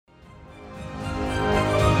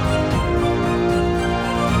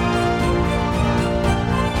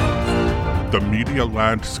The media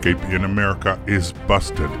landscape in America is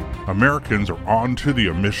busted. Americans are on to the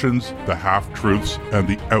omissions, the half-truths, and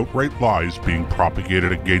the outright lies being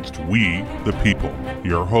propagated against we, the people.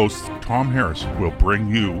 Your host, Tom Harris, will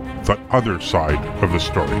bring you the other side of the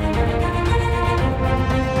story.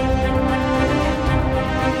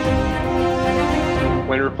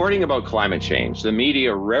 When reporting about climate change, the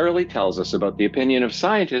media rarely tells us about the opinion of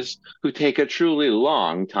scientists who take a truly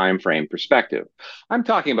long time frame perspective. I'm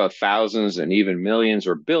talking about thousands and even millions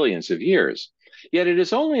or billions of years. Yet it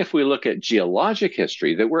is only if we look at geologic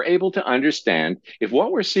history that we're able to understand if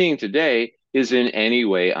what we're seeing today is in any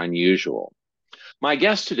way unusual. My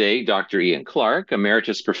guest today, Dr. Ian Clark,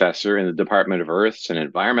 Emeritus Professor in the Department of Earths and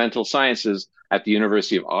Environmental Sciences at the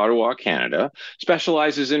University of Ottawa, Canada,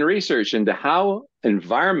 specializes in research into how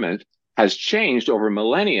environment has changed over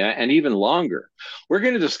millennia and even longer. We're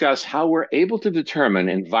going to discuss how we're able to determine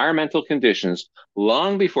environmental conditions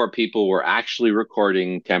long before people were actually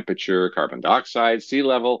recording temperature, carbon dioxide, sea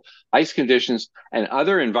level, ice conditions, and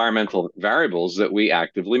other environmental variables that we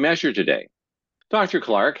actively measure today. Dr.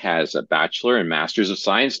 Clark has a Bachelor and Master's of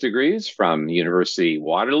Science degrees from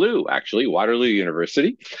Waterloo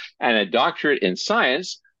University, and a doctorate in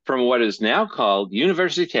science from what is now called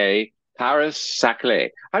Université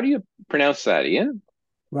Paris-Saclay. How do you pronounce that, Ian?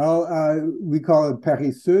 Well, we call it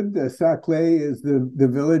Paris Sud. Saclay is the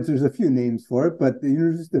village. There's a few names for it, but the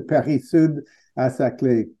Université Paris Sud à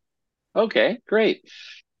Saclay. Okay, great.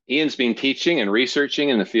 Ian's been teaching and researching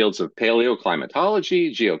in the fields of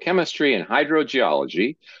paleoclimatology, geochemistry, and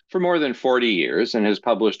hydrogeology for more than 40 years and has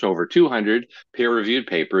published over 200 peer-reviewed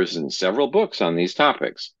papers and several books on these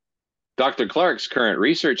topics. Dr. Clark's current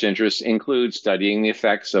research interests include studying the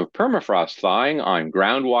effects of permafrost thawing on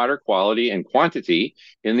groundwater quality and quantity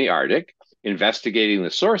in the Arctic, investigating the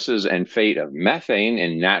sources and fate of methane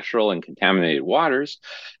in natural and contaminated waters,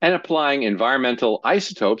 and applying environmental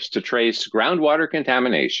isotopes to trace groundwater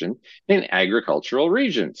contamination in agricultural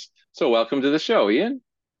regions. So welcome to the show, Ian.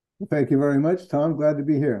 Well, thank you very much, Tom. Glad to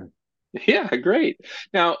be here. Yeah, great.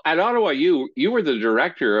 Now, at Ottawa U, you were the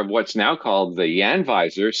director of what's now called the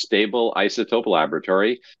Janvizer Stable Isotope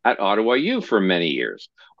Laboratory at Ottawa U for many years.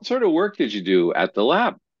 What sort of work did you do at the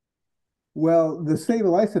lab? Well, the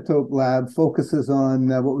Stable Isotope Lab focuses on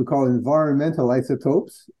what we call environmental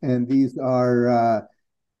isotopes, and these are,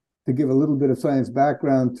 to give a little bit of science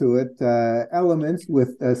background to it, elements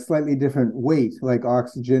with a slightly different weight, like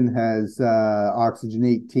oxygen has oxygen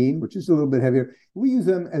 18, which is a little bit heavier. We use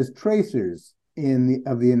them as tracers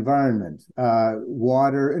of the environment,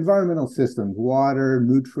 water, environmental systems, water,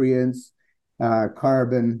 nutrients,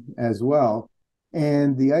 carbon as well.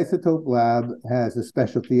 And the isotope lab has a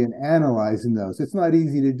specialty in analyzing those. It's not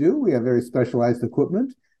easy to do. We have very specialized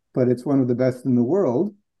equipment, but it's one of the best in the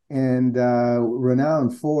world and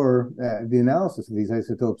renowned for the analysis of these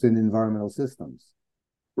isotopes in environmental systems.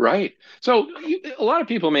 Right. So a lot of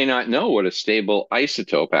people may not know what a stable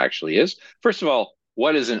isotope actually is. First of all,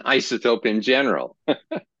 what is an isotope in general?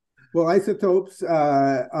 Well, isotopes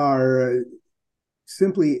are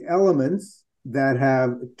simply elements that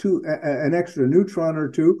have an extra neutron or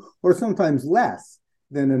two, or sometimes less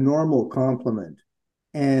than a normal complement.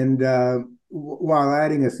 And while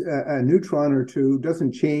adding a neutron or two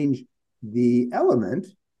doesn't change the element,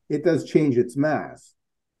 it does change its mass.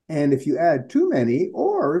 And if you add too many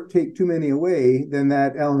or take too many away, then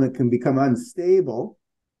that element can become unstable,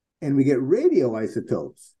 and we get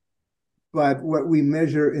radioisotopes. But what we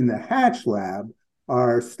measure in the Hatch lab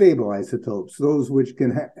are stable isotopes, those which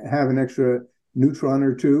can have an extra neutron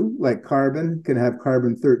or two, like carbon can have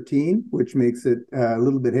carbon-13, which makes it a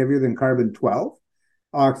little bit heavier than carbon-12.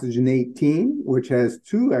 Oxygen-18, which has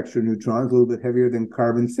two extra neutrons, a little bit heavier than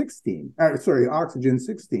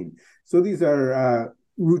oxygen-16. So these are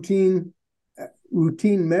routine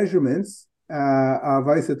measurements of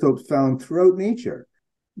isotopes found throughout nature.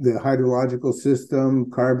 The hydrological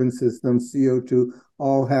system, carbon system, CO2,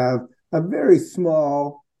 all have a very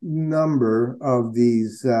small number of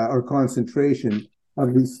these, or concentration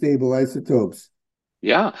of these stable isotopes.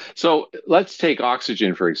 Yeah. So let's take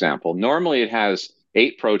oxygen, for example. Normally it has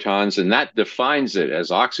 8 protons, and that defines it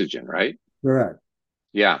as oxygen, right? Correct.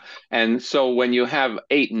 Yeah. And so when you have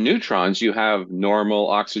 8 neutrons, you have normal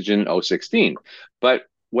oxygen O16. But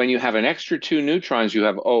when you have an extra 2 neutrons, you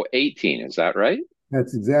have O18. Is that right?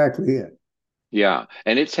 That's exactly it. Yeah,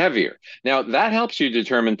 and it's heavier. Now, that helps you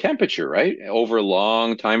determine temperature, right, over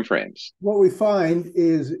long time frames. What we find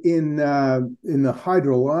is in the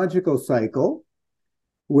hydrological cycle,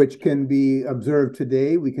 which can be observed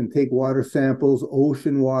today, we can take water samples,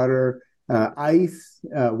 ocean water, ice,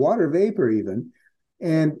 water vapor even,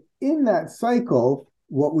 and in that cycle,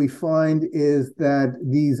 what we find is that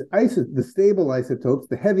the stable isotopes,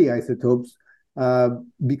 the heavy isotopes,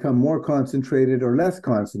 become more concentrated or less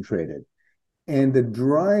concentrated. And the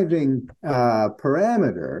driving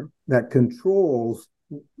parameter that controls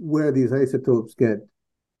where these isotopes get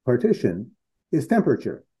partitioned is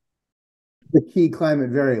temperature, the key climate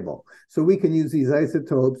variable. So we can use these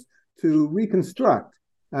isotopes to reconstruct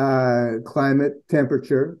climate,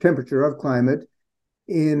 temperature of climate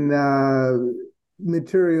in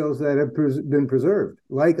materials that have been preserved,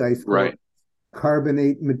 like ice core, Right.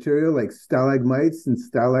 carbonate material like stalagmites and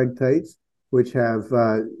stalactites, which have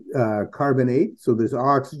carbonate. So there's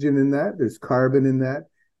oxygen in that, there's carbon in that,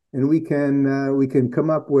 and we can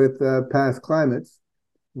come up with past climates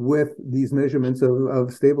with these measurements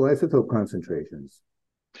of stable isotope concentrations.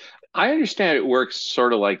 I understand it works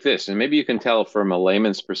sort of like this, and maybe you can tell from a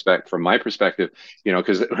layman's perspective, from my perspective,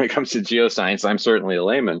 because when it comes to geoscience, I'm certainly a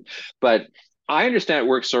layman, but I understand it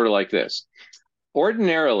works sort of like this.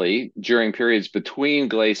 Ordinarily, during periods between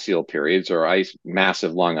glacial periods or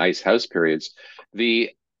massive long ice house periods,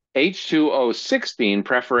 the H2O16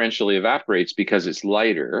 preferentially evaporates because it's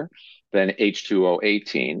lighter than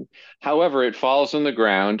H2O18. However, it falls on the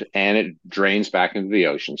ground and it drains back into the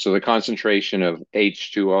ocean. So the concentration of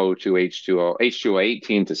H2O to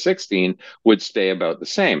H2O18 to 16 would stay about the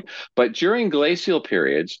same. But during glacial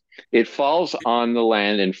periods, it falls on the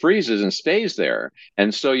land and freezes and stays there.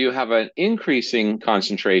 And so you have an increasing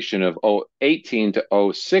concentration of O18 to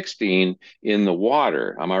O16 in the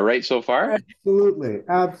water. Am I right so far? Absolutely.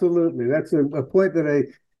 That's a point that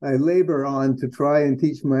I labor on to try and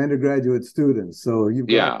teach my undergraduate students. So you've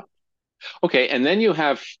got Yeah. Okay, and then you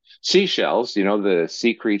have seashells, the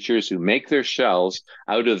sea creatures who make their shells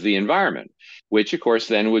out of the environment, which of course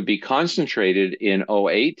then would be concentrated in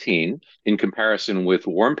O18 in comparison with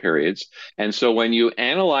warm periods. And so when you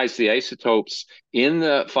analyze the isotopes in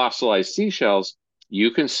the fossilized seashells,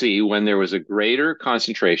 you can see when there was a greater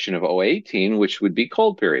concentration of O18, which would be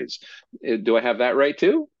cold periods. Do I have that right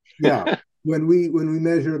too? Yeah. When we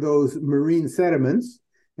measure those marine sediments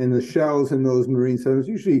and the shells in those marine sediments,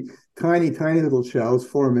 usually tiny little shells,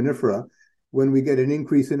 foraminifera, when we get an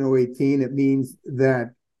increase in O18, it means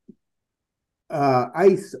that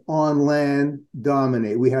ice on land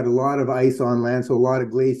dominate. We had a lot of ice on land, so a lot of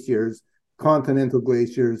glaciers, continental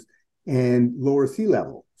glaciers, and lower sea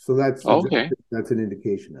level. So that's Okay. that's an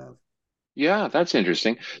indication of. Yeah, that's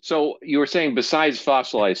interesting. So you were saying besides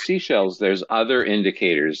fossilized seashells, there's other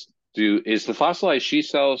indicators. Is the fossilized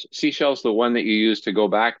seashells the one that you use to go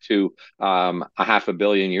back to a half a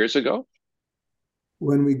billion years ago?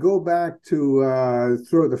 When we go back to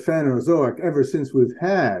throughout the Phanerozoic, ever since we've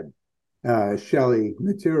had shelly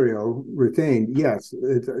material retained, yes,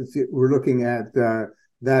 we're looking at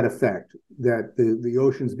that effect, that the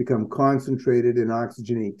oceans become concentrated in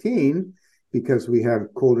oxygen 18 because we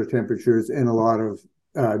have colder temperatures and a lot of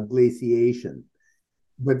glaciation.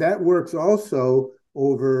 But that works also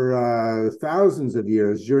over thousands of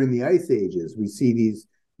years during the ice ages. We see these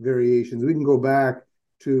variations. We can go back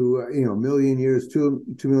to a million years, 2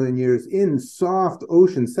 million years in soft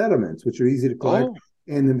ocean sediments, which are easy to collect, Oh,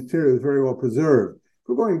 and the material is very well preserved. If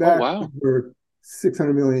we're going oh back wow. over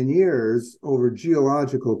 600 million years over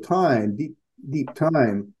geological time, deep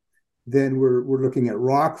time, then we're looking at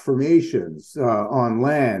rock formations on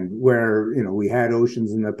land where we had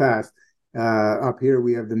oceans in the past. Up here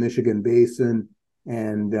we have the Michigan Basin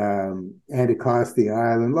and Anticosti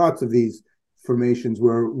Island, lots of these formations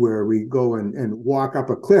where we go and walk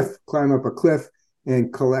up a cliff, climb up a cliff,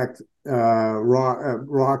 and collect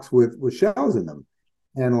rocks with shells in them.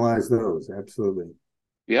 Analyze those, absolutely.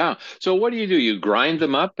 Yeah. So what do? You grind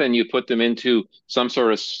them up and you put them into some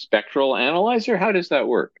sort of spectral analyzer? How does that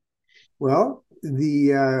work? Well,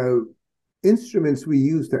 the instruments we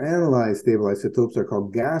use to analyze stable isotopes are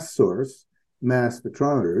called gas source mass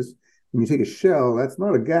spectrometers. When you take a shell, that's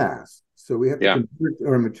not a gas. So we have to Yeah. convert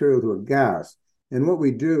our material to a gas. And what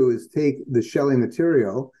we do is take the shelly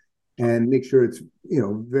material and make sure it's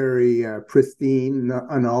very pristine,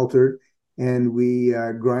 unaltered, and we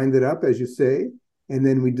grind it up, as you say, and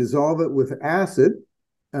then we dissolve it with acid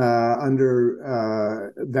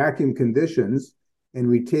under vacuum conditions. And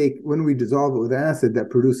when we dissolve it with acid, that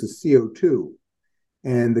produces CO2.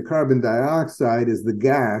 And the carbon dioxide is the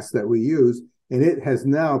gas that we use, and it has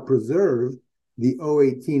now preserved the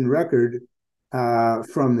O18 record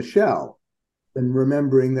from the shell. And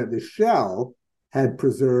remembering that the shell had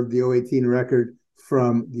preserved the O18 record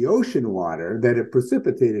from the ocean water that it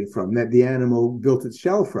precipitated from, that the animal built its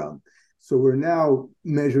shell from. So we're now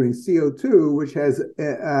measuring CO2, which has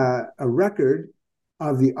a record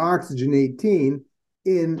of the oxygen 18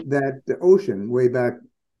 in that ocean way back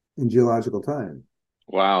in geological time.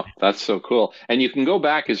 Wow, that's so cool. And you can go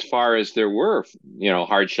back as far as there were,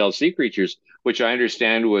 hard-shelled sea creatures, which I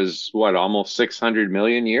understand was what, almost 600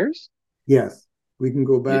 million years? Yes, we can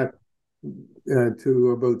go Yeah, back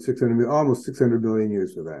to about 600, almost 600 million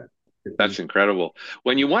years for that. that's incredible.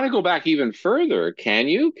 When you want to go back even further, can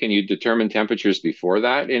you? Can you determine temperatures before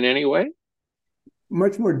that in any way?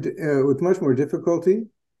 Much more with much more difficulty.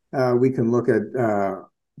 We can look at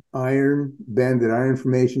banded iron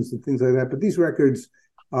formations and things like that, but these records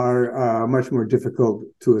are much more difficult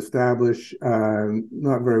to establish.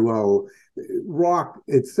 Not very well. Rock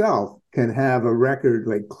itself can have a record,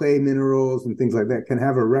 like clay minerals and things like that, can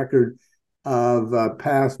have a record of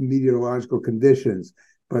past meteorological conditions,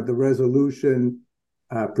 but the resolution,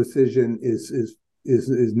 precision is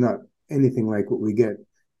not anything like what we get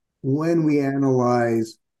when we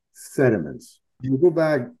analyze sediments. You go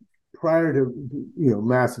back prior to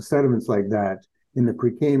massive sediments like that in the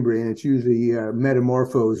Precambrian, it's usually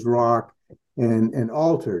metamorphosed rock and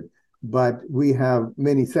altered. But we have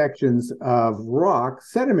many sections of rock,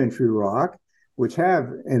 sedimentary rock, which have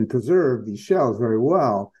and preserve these shells very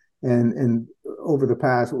well. And over the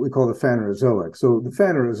past, what we call the Phanerozoic. So the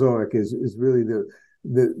Phanerozoic is really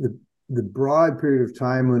the broad period of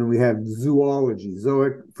time when we have zoology,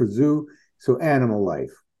 zoic for zoo, so animal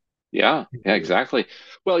life. Yeah, exactly.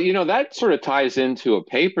 Well, that sort of ties into a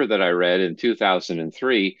paper that I read in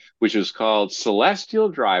 2003, which was called Celestial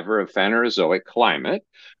Driver of Phanerozoic Climate,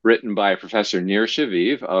 written by Professor Nir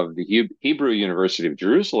Shaviv of the Hebrew University of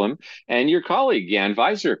Jerusalem and your colleague, Jan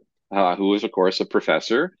Weiser, who is, of course, a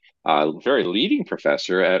professor, very leading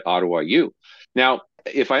professor at Ottawa U. Now,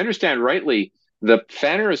 if I understand rightly, the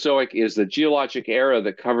Phanerozoic is the geologic era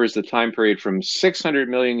that covers the time period from 600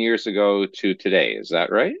 million years ago to today. Is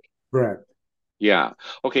that right? Correct. Yeah.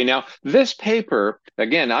 Okay. Now, this paper,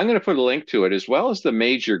 again, I'm going to put a link to it as well as the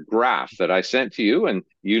major graph that I sent to you. And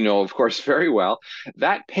of course, very well.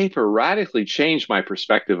 That paper radically changed my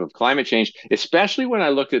perspective of climate change, especially when I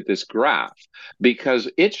looked at this graph, because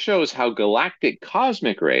it shows how galactic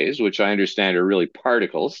cosmic rays, which I understand are really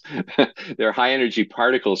particles, they're high energy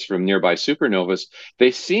particles from nearby supernovas,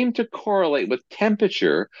 they seem to correlate with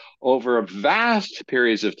temperature over vast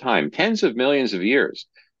periods of time, tens of millions of years.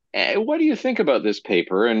 What do you think about this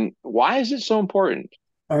paper and why is it so important?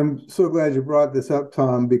 I'm so glad you brought this up,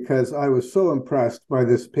 Tom, because I was so impressed by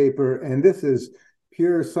this paper, and this is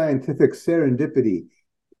pure scientific serendipity.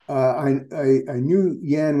 I knew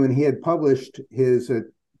Jan when he had published his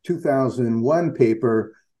 2001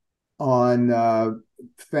 paper on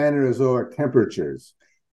Phanerozoic temperatures,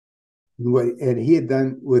 and he had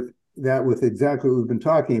done with exactly what we've been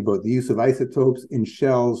talking about, the use of isotopes in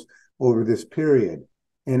shells over this period.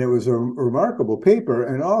 And it was a remarkable paper.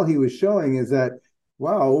 And all he was showing is that,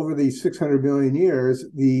 wow, over these 600 million years,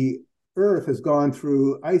 the Earth has gone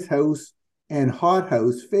through icehouse and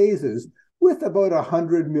hothouse phases with about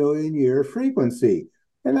 100 million year frequency.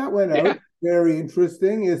 And that went out. Yeah. Very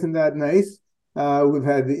interesting. Isn't that nice? But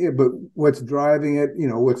what's driving it,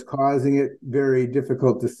 what's causing it, very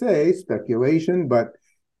difficult to say, speculation. But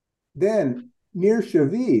then Nir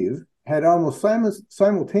Shaviv had almost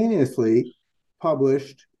simultaneously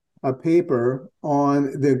published a paper on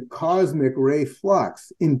the cosmic ray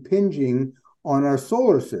flux impinging on our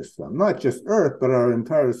solar system, not just Earth, but our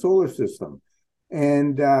entire solar system.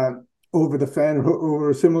 And over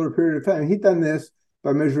a similar period of time, he'd done this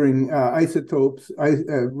by measuring isotopes,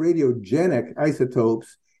 radiogenic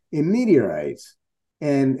isotopes in meteorites.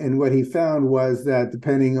 And what he found was that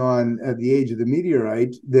depending on the age of the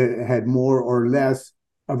meteorite, that had more or less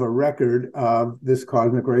of a record of this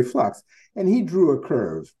cosmic ray flux. And he drew a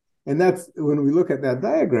curve. And that's, when we look at that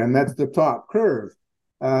diagram, that's the top curve.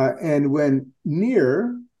 And when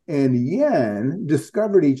Nir and Jan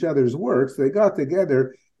discovered each other's works, they got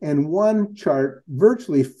together and one chart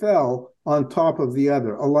virtually fell on top of the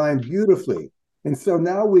other, aligned beautifully. And so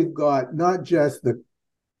now we've got not just the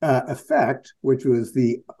effect, which was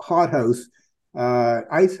the hothouse,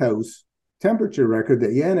 icehouse temperature record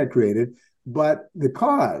that Jan had created, but the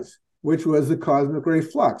cause, which was the cosmic ray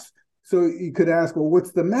flux. So you could ask, well,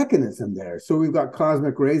 what's the mechanism there? So we've got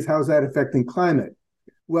cosmic rays. How's that affecting climate?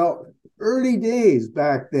 Well, early days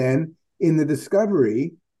back then in the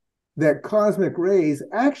discovery that cosmic rays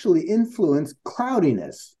actually influence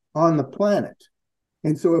cloudiness on the planet.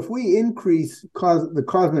 And so if we increase the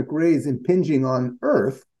cosmic rays impinging on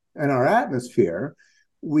Earth and our atmosphere,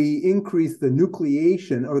 we increase the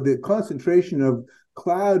nucleation or the concentration of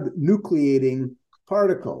cloud nucleating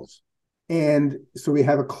particles. And so we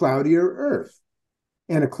have a cloudier Earth.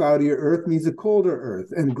 And a cloudier Earth means a colder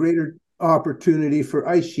Earth and greater opportunity for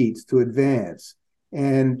ice sheets to advance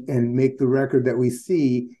and make the record that we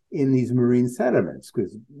see in these marine sediments,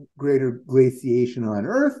 because greater glaciation on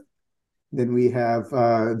Earth, then we have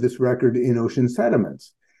this record in ocean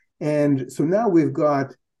sediments. And so now we've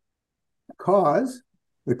got COS,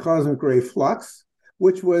 the cosmic ray flux,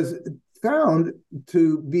 which was found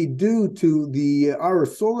to be due to our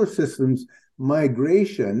solar system's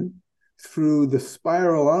migration through the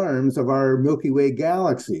spiral arms of our Milky Way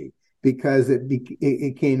galaxy, because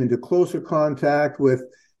it came into closer contact with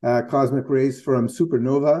cosmic rays from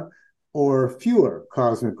supernova or fewer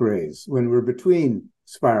cosmic rays when we're between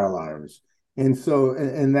spiral arms. And so,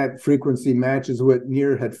 and that frequency matches what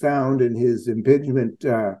Near had found in his impingement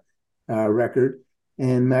record,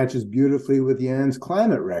 and matches beautifully with Jan's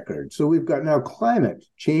climate record. So we've got now climate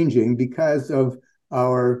changing because of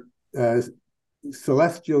our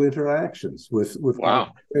celestial interactions with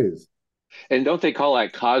Wow. rays. And don't they call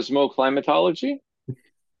that cosmoclimatology?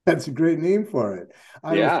 That's a great name for it.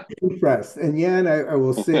 I Yeah. was impressed. And Jan, I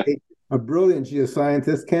will say, a brilliant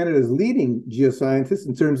geoscientist, Canada's leading geoscientist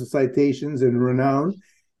in terms of citations and renown.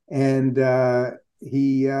 And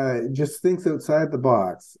he just thinks outside the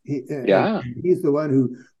box. Yeah. He's the one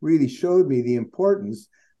who really showed me the importance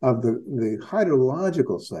of the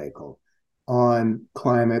hydrological cycle on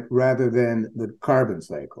climate rather than the carbon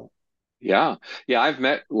cycle. Yeah. Yeah. I've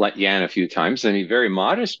met Jan a few times, and he's a very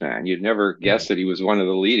modest man. You'd never guess that he was one of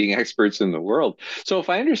the leading experts in the world. So, if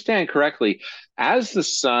I understand correctly, as the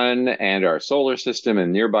sun and our solar system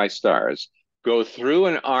and nearby stars go through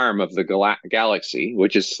an arm of the galaxy,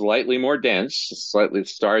 which is slightly more dense, slightly, the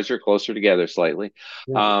stars are closer together slightly,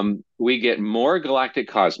 Yeah. we get more galactic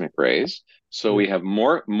cosmic rays. So we have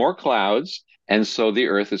more clouds, and so the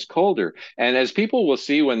Earth is colder. And as people will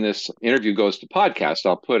see when this interview goes to podcast,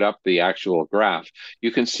 I'll put up the actual graph.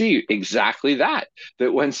 You can see exactly that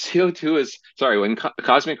when CO2 is, sorry, when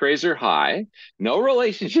cosmic rays are high, no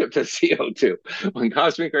relationship to CO2. When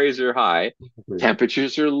cosmic rays are high,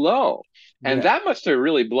 temperatures are low. And that must have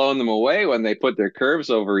really blown them away when they put their curves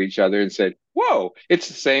over each other and said, whoa, it's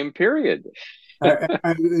the same period.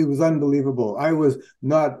 It was unbelievable. I was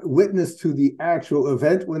not witness to the actual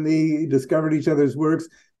event when they discovered each other's works,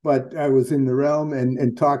 but I was in the realm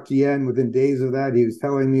and talked to Jan within days of that. He was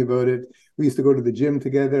telling me about it. We used to go to the gym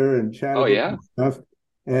together and chat about stuff.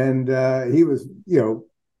 And he was,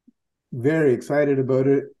 very excited about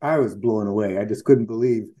it. I was blown away. I just couldn't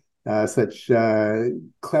believe such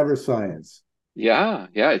clever science. Yeah,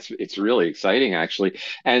 it's really exciting, actually.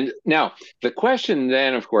 And now the question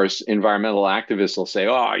then, of course, environmental activists will say,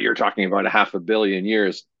 "Oh, you're talking about 500,000,000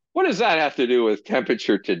 years. What does that have to do with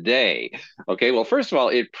temperature today?" Okay, well, first of all,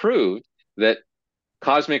 it proved that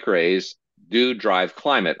cosmic rays do drive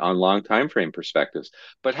climate on long time frame perspectives.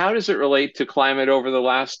 But how does it relate to climate over the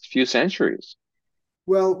last few centuries?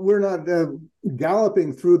 Well, we're not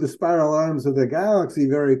galloping through the spiral arms of the galaxy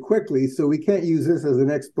very quickly, so we can't use this as an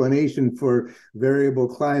explanation for variable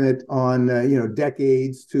climate on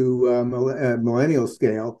decades to millennial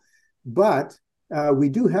scale. But we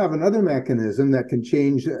do have another mechanism that can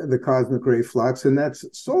change the cosmic ray flux, and that's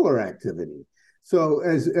solar activity. So,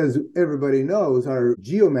 as everybody knows, our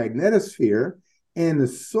geomagnetosphere and the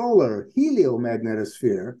solar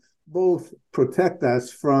heliomagnetosphere both protect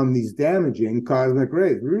us from these damaging cosmic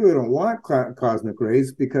rays. We really don't want cosmic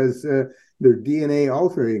rays because they're DNA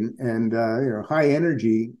altering and high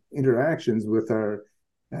energy interactions with our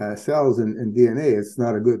cells and DNA. It's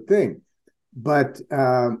not a good thing. But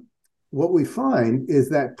what we find is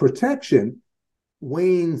that protection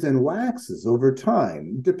wanes and waxes over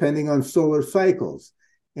time, depending on solar cycles.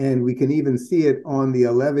 And we can even see it on the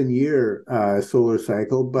 11-year solar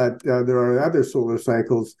cycle, but there are other solar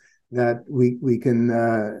cycles that we can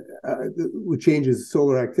changes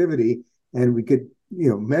solar activity, and we could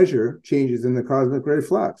measure changes in the cosmic ray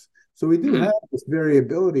flux. So we do have this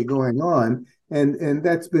variability going on, and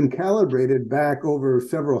that's been calibrated back over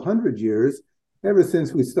several hundred years, ever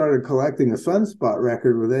since we started collecting a sunspot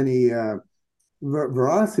record with any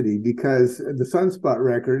veracity, because the sunspot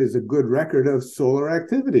record is a good record of solar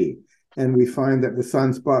activity. And we find that the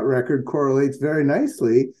sunspot record correlates very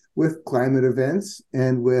nicely with climate events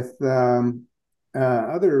and with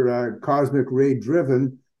other cosmic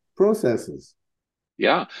ray-driven processes.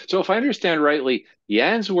 Yeah. So if I understand rightly,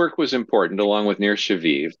 Jan's work was important along with Nir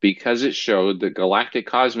Shaviv because it showed that galactic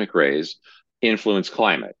cosmic rays influence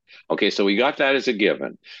climate. Okay, so we got that as a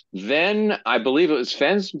given. Then I believe it was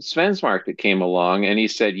Svensmark that came along and he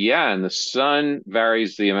said, yeah, and the sun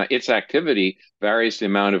varies the amount, its activity varies the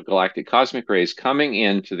amount of galactic cosmic rays coming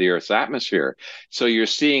into the Earth's atmosphere. So you're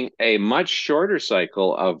seeing a much shorter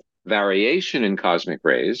cycle of variation in cosmic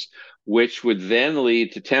rays, which would then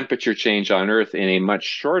lead to temperature change on Earth in a much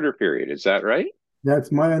shorter period. Is that right?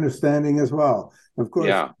 That's my understanding as well. Of course,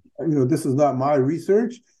 Yeah. this is not my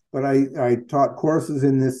research, but I taught courses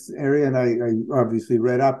in this area, and I obviously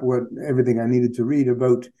read up everything I needed to read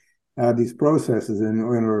about these processes in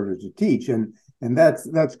order to teach, and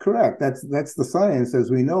that's correct. That's the science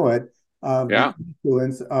as we know it of Yeah. the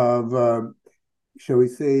influence of shall we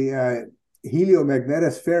say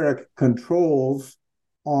heliomagnetispheric controls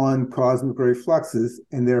on cosmic ray fluxes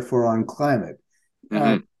and therefore on climate.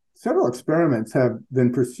 Mm-hmm. Several experiments have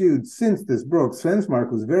been pursued since this broke.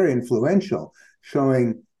 Svensmark was very influential,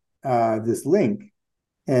 showing this link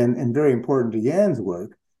and very important to Jan's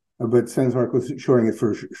work. But Svensmark was showing it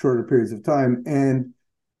for shorter periods of time. And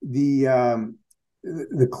the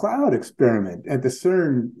cloud experiment at the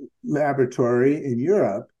CERN laboratory in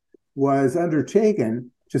Europe was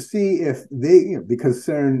undertaken to see if because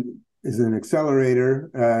CERN is an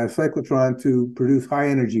accelerator cyclotron to produce high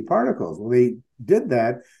energy particles. Well, they did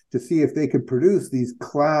that to see if they could produce these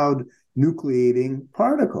cloud nucleating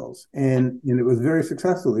particles. And it was very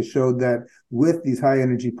successful. They showed that with these high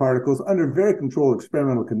energy particles, under very controlled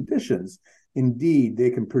experimental conditions, indeed, they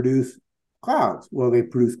can produce clouds. Well, they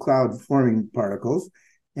produce cloud forming particles.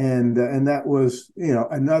 And that was,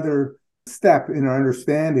 another step in our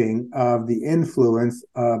understanding of the influence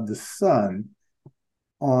of the sun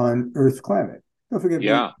on Earth's climate. Don't forget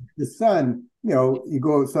the sun, you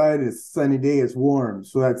go outside, it's a sunny day, it's warm.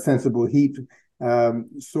 So that's sensible heat,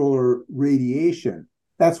 solar radiation.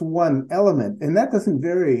 That's one element. And that doesn't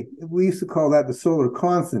vary. We used to call that the solar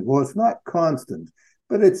constant. Well, it's not constant,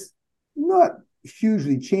 but it's not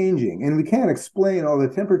hugely changing. And we can't explain all the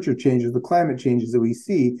temperature changes, the climate changes that we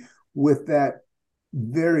see with that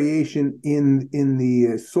variation in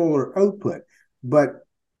the solar output. But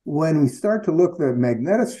when we start to look at the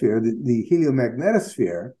magnetosphere, the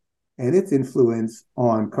heliomagnetosphere, and its influence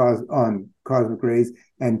on cosmic rays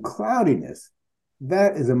and cloudiness,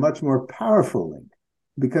 that is a much more powerful link.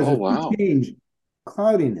 Because if we change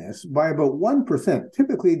cloudiness by about 1%,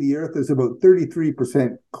 typically the Earth is about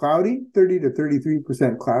 33% cloudy, 30 to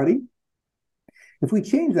 33% cloudy. If we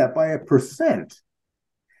change that by 1%,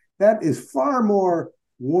 that is far more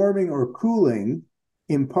warming or cooling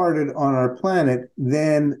imparted on our planet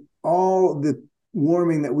than all the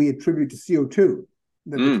warming that we attribute to CO2,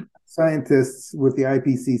 that the scientists with the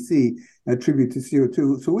IPCC attribute to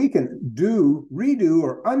CO2. So we can redo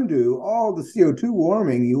or undo all the CO2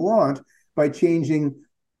 warming you want by changing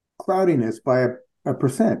cloudiness by a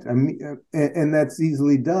percent. And that's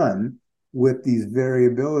easily done with these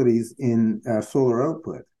variabilities in solar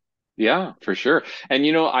output. Yeah, for sure. And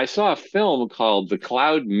I saw a film called The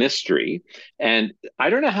Cloud Mystery, and I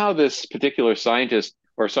don't know how this particular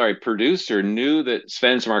producer knew that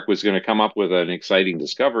Svensmark was going to come up with an exciting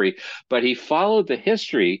discovery, but he followed the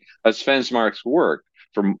history of Svensmark's work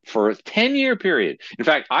for a 10-year period. In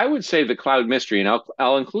fact, I would say The Cloud Mystery, and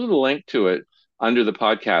I'll include a link to it under the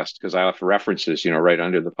podcast because I have references, right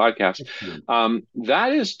under the podcast.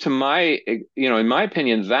 That is, in my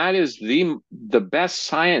opinion, that is the best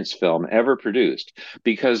science film ever produced,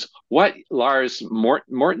 because what Lars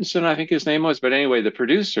Mortensen, I think his name was, but anyway, the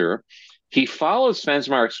producer, he followed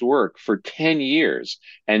Svensmark's work for 10 years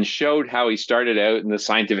and showed how he started out in the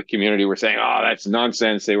scientific community. Were saying, oh, that's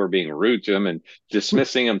nonsense. They were being rude to him and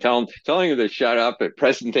dismissing him, telling him to shut up at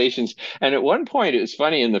presentations. And at one point, it was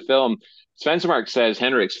funny in the film, Svensmark says,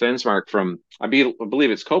 Henrik Svensmark from, I believe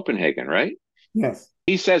it's Copenhagen, right? Yes.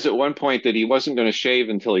 He says at one point that he wasn't going to shave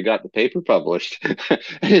until he got the paper published.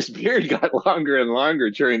 And his beard got longer and longer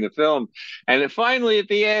during the film. And finally, at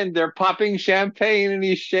the end, they're popping champagne and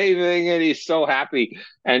he's shaving and he's so happy.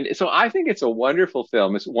 And so I think it's a wonderful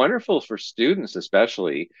film. It's wonderful for students,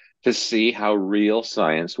 especially, to see how real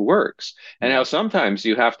science works and how sometimes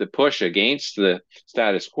you have to push against the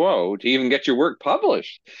status quo to even get your work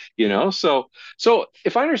published, So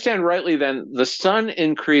if I understand rightly, then the sun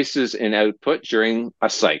increases in output during a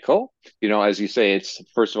cycle. As you say, it's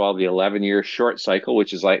first of all the 11-year short cycle,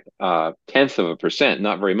 which is like 0.1%,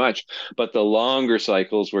 not very much, but the longer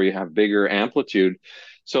cycles where you have bigger amplitude.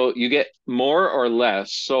 So you get more or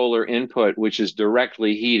less solar input, which is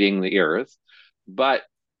directly heating the Earth, but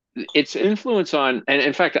its influence on, and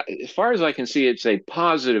in fact, as far as I can see, it's a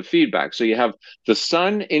positive feedback. So you have the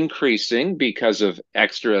sun increasing because of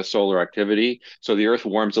extra solar activity. So the Earth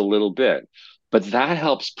warms a little bit, but that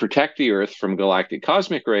helps protect the Earth from galactic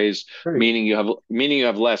cosmic rays, meaning you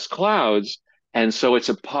have less clouds. And so it's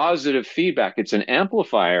a positive feedback. It's an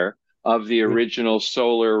amplifier of the original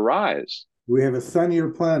solar rise. We have a sunnier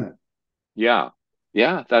planet. Yeah,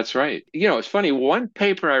 that's right. It's funny. One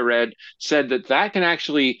paper I read said that can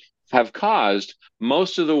actually have caused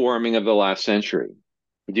most of the warming of the last century.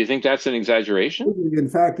 Do you think that's an exaggeration? In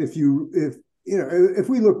fact, if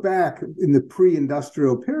we look back in the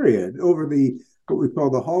pre-industrial period over the what we call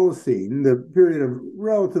the Holocene, the period of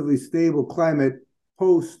relatively stable climate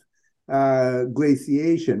post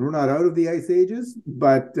glaciation. We're not out of the ice ages,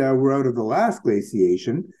 but we're out of the last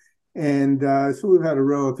glaciation, and so we've had a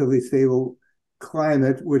relatively stable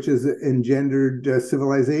climate, which has engendered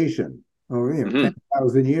civilization over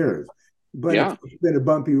 10,000 years. But it's been a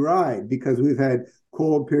bumpy ride because we've had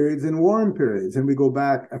cold periods and warm periods. And we go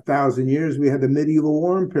back 1,000 years, we had the medieval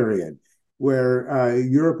warm period where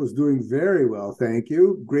Europe was doing very well, thank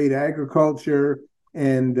you. Great agriculture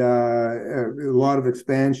and a lot of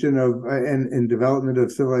expansion of and development of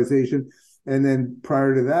civilization. And then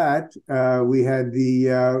prior to that, we had the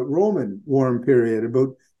Roman warm period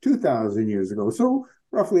about 2,000 years ago. So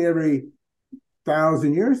roughly every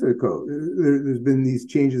 1,000 years ago, there's been these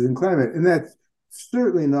changes in climate. And that's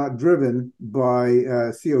certainly not driven by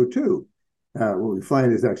CO2. What we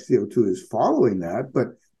find is actually CO2 is following that,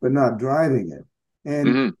 but not driving it.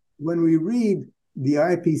 And when we read the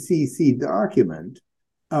IPCC document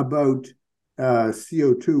about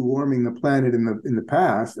CO2 warming the planet in the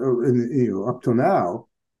past, or up till now,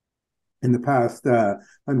 in the past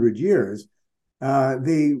 100 years,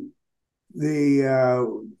 they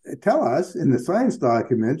tell us in the science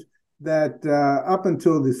document that up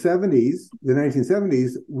until the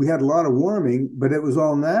 1970s, we had a lot of warming, but it was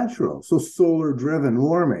all natural. So solar-driven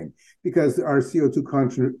warming, because our CO2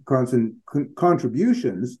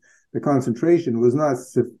 contributions, the concentration was not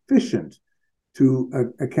sufficient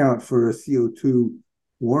to account for a CO2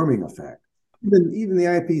 warming effect. Even the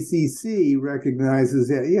IPCC recognizes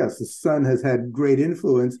that, yes, the sun has had great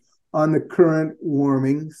influence on the current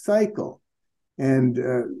warming cycle. And,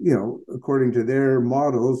 according to their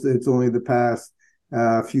models, it's only the past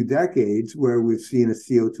few decades where we've seen a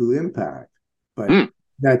CO2 impact. But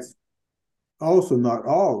that's also not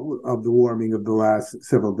all of the warming of the last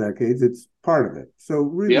several decades. It's part of it. So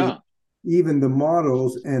really, even the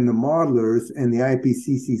models and the modelers and the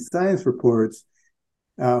IPCC science reports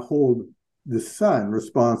hold the sun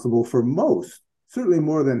responsible for most, certainly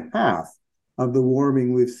more than half, of the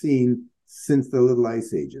warming we've seen since the Little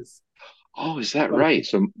Ice Ages. Oh, is that right?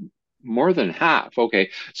 So more than half. Okay.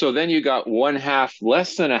 So then you got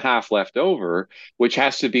less than a half left over, which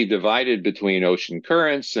has to be divided between ocean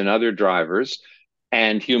currents and other drivers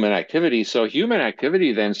and human activity. So human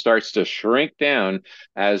activity then starts to shrink down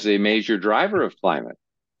as a major driver of climate.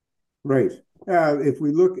 Right. If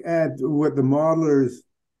we look at what the modelers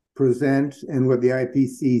present and what the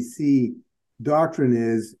IPCC doctrine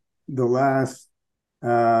is, the last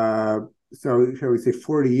so shall we say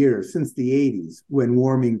 40 years, since the 80s, when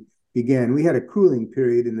warming began. We had a cooling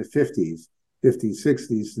period in the 50s,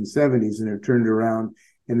 60s, and 70s, and it turned around.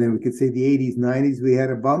 And then we could say the 80s, 90s, we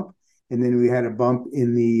had a bump. And then we had a bump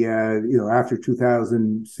in the, after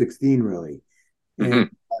 2016, really. And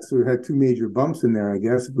so we had two major bumps in there, I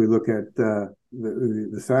guess, if we look at the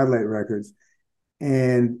satellite records.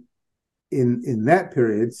 And in that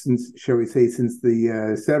period, since the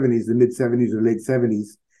 70s, the mid-70s or late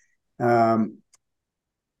 70s,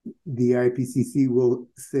 the IPCC will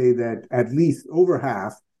say that at least over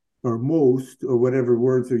half, or most, or whatever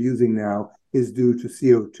words they're using now, is due to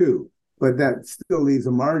CO2. But that still leaves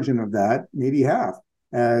a margin of that, maybe half,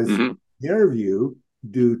 as their view,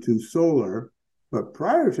 due to solar. But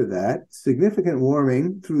prior to that, significant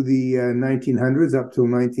warming through the 1900s up till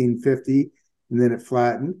 1950, and then it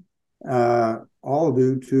flattened, all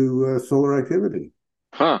due to solar activity.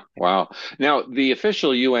 Wow. Now, the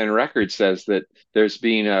official UN record says that there's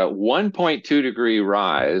been a 1.2 degree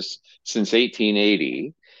rise since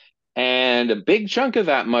 1880, and a big chunk of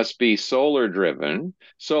that must be solar driven.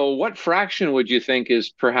 So what fraction would you think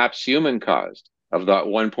is perhaps human caused of that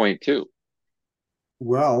 1.2?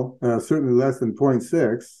 Well, certainly less than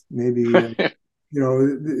 0.6, maybe,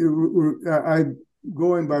 I'm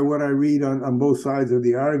going by what I read on both sides of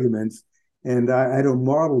the arguments, and I don't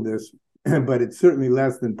model this, but it's certainly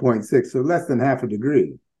less than 0.6, so less than half a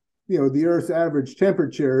degree. The Earth's average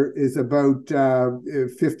temperature is about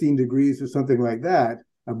 15 degrees or something like that,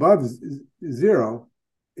 above zero.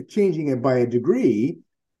 Changing it by a degree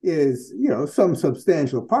is, some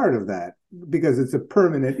substantial part of that, because it's a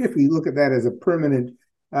permanent, if we look at that as a permanent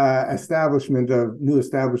establishment of new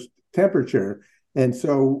established temperature. And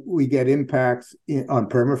so we get impacts on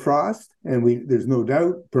permafrost, and there's no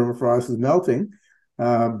doubt permafrost is melting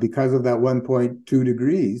because of that 1.2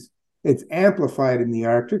 degrees. It's amplified in the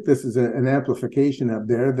Arctic. This is an amplification up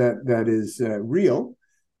there that is real.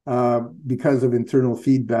 because of internal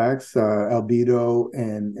feedbacks, albedo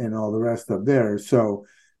and all the rest of there. So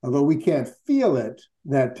although we can't feel it,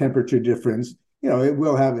 that temperature difference, it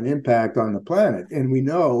will have an impact on the planet. And we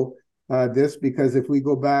know this because if we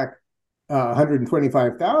go back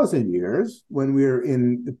 125,000 years, when we were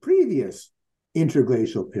in the previous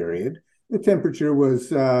interglacial period, the temperature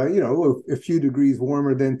was, a few degrees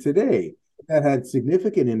warmer than today. That had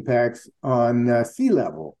significant impacts on sea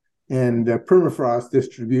level and permafrost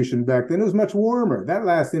distribution back then. It was much warmer. That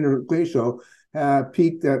last interglacial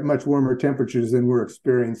peaked at much warmer temperatures than we're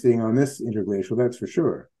experiencing on this interglacial, that's for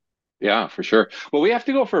sure. Yeah, for sure. Well, we have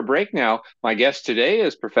to go for a break now. My guest today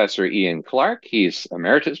is Professor Ian Clark. He's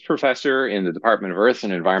Emeritus Professor in the Department of Earth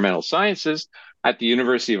and Environmental Sciences at the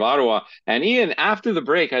University of Ottawa. And Ian, after the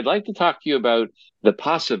break, I'd like to talk to you about the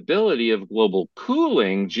possibility of global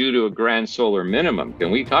cooling due to a grand solar minimum. Can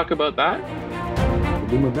we talk about that? I'll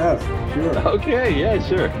do my best, sure. Okay, yeah,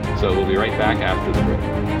 sure. So we'll be right back after the break.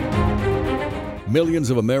 Millions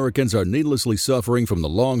of Americans are needlessly suffering from the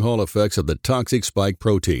long-haul effects of the toxic spike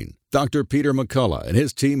protein. Dr. Peter McCullough and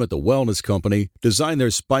his team at the Wellness Company designed their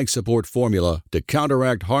spike support formula to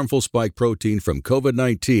counteract harmful spike protein from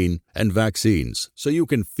COVID-19 and vaccines so you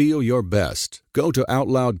can feel your best. Go to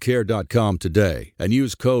OutLoudCare.com today and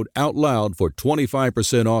use code OUTLOUD for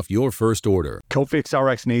 25% off your first order. Cofix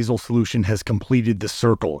RX Nasal Solution has completed the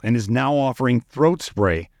circle and is now offering throat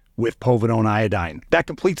spray with povidone iodine. That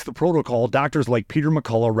completes the protocol doctors like Peter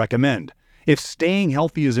McCullough recommend. If staying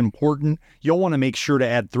healthy is important, you'll want to make sure to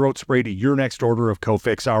add throat spray to your next order of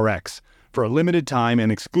Cofix RX. For a limited time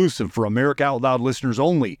and exclusive for America Out Loud listeners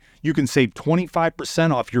only, you can save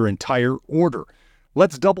 25% off your entire order.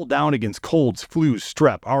 Let's double down against colds, flus,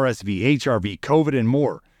 strep, RSV, HRV, COVID, and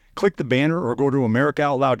more. Click the banner or go to America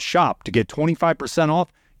Out Loud shop to get 25%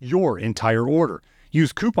 off your entire order.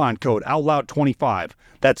 Use coupon code OUTLOUD25.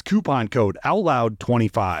 That's coupon code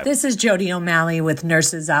OUTLOUD25. This is Jody O'Malley with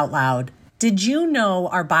Nurses Out Loud. Did you know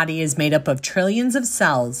our body is made up of trillions of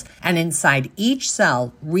cells, and inside each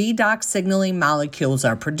cell, redox signaling molecules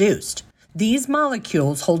are produced? These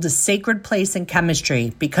molecules hold a sacred place in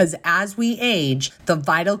chemistry because as we age, the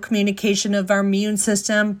vital communication of our immune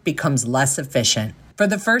system becomes less efficient. For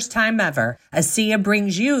the first time ever, ASEA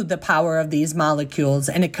brings you the power of these molecules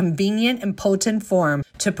in a convenient and potent form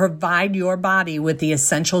to provide your body with the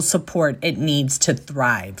essential support it needs to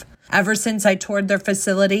thrive. Ever since I toured their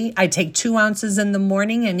facility, I take 2 ounces in the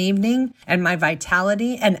morning and evening, and my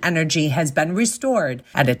vitality and energy has been restored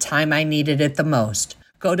at a time I needed it the most.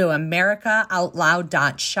 Go to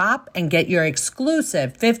AmericaOutloud.shop and get your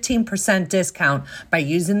exclusive 15% discount by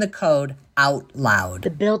using the code OUTLOUD. The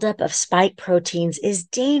buildup of spike proteins is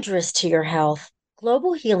dangerous to your health.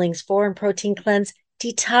 Global Healing's Foreign Protein Cleanse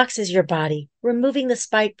detoxes your body, removing the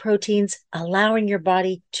spike proteins, allowing your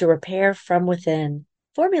body to repair from within.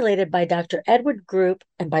 Formulated by Dr. Edward Group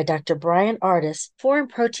and by Dr. Brian Ardis, Foreign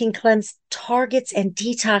Protein Cleanse targets and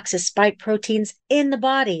detoxes spike proteins in the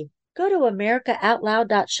body. Go to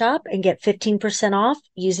AmericaOutloud.shop and get 15% off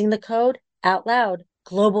using the code OUTLOUD.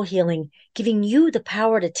 Global Healing, giving you the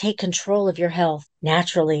power to take control of your health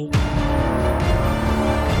naturally.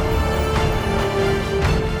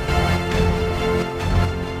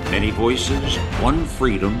 Many voices, one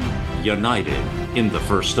freedom, united in the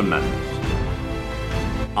First Amendment.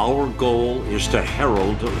 Our goal is to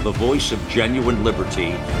herald the voice of genuine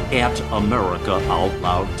liberty at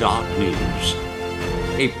AmericaOutloud.news.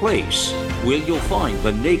 A place where you'll find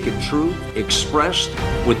the naked truth expressed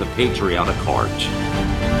with a patriotic heart.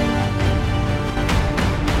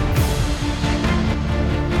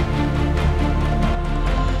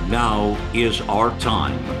 Now is our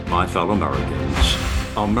time, my fellow Americans.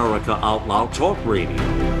 America Out Loud Talk Radio.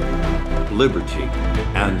 Liberty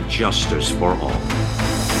and justice for all.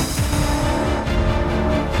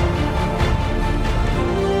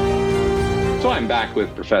 So I'm back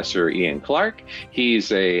with Professor Ian Clark.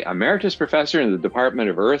 He's a emeritus professor in the Department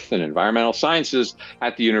of Earth and Environmental Sciences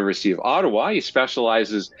at the University of Ottawa. He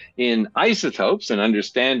specializes in isotopes and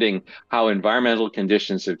understanding how environmental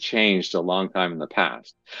conditions have changed a long time in the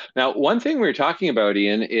past. Now, one thing we were talking about,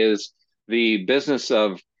 Ian, is the business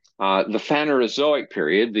of the Phanerozoic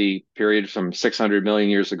period, the period from 600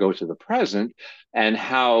 million years ago to the present, and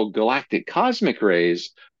how galactic cosmic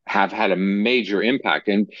rays have had a major impact.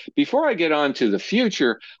 And before I get on to the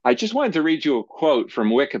future, I just wanted to read you a quote from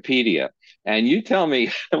Wikipedia. And you tell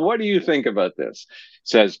me, what do you think about this? It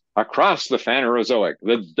says, across the Phanerozoic,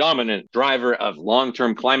 the dominant driver of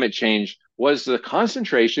long-term climate change was the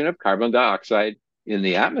concentration of carbon dioxide in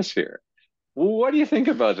the atmosphere. What do you think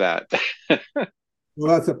about that?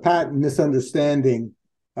 Well, that's a patent misunderstanding,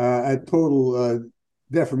 a total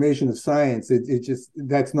deformation of science. It just,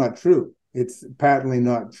 that's not true. It's patently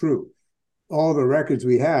not true. All the records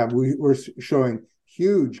we have, we're showing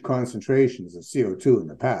huge concentrations of CO2 in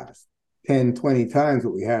the past, 10, 20 times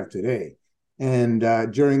what we have today, and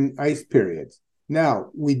during ice periods. Now,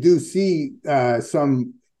 we do see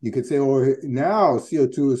some, you could say, oh, now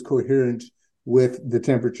CO2 is coherent with the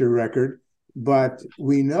temperature record, but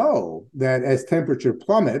we know that as temperature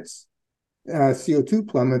plummets, CO2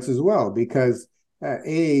 plummets as well, because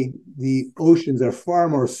the oceans are far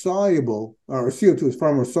more soluble, or CO2 is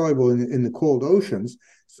far more soluble in the cold oceans,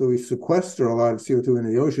 so we sequester a lot of CO2 in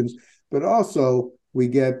the oceans, but also we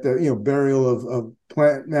get burial of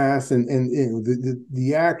plant mass, and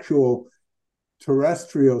the actual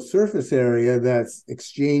terrestrial surface area that's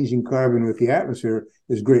exchanging carbon with the atmosphere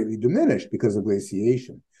is greatly diminished because of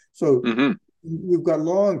glaciation. So we've got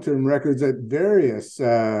long-term records at various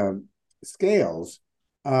scales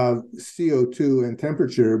of CO2 and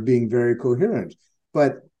temperature being very coherent.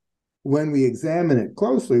 But when we examine it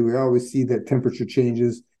closely, we always see that temperature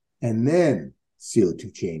changes and then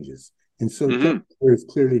CO2 changes. And so temperature is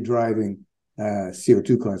clearly driving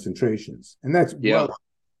CO2 concentrations. And that's well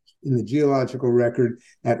in the geological record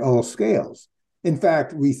at all scales. In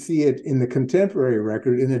fact, we see it in the contemporary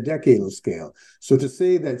record in a decadal scale. So to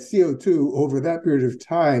say that CO2 over that period of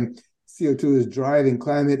time, CO2 is driving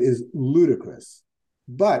climate is ludicrous.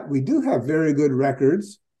 But we do have very good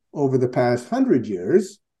records over the past 100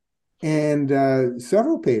 years, and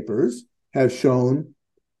several papers have shown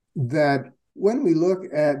that when we look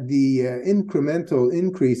at the incremental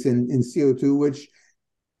increase in CO2, which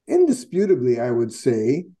indisputably, I would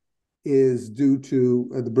say, is due to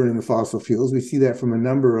the burning of fossil fuels. We see that from a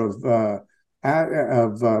number of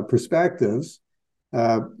perspectives.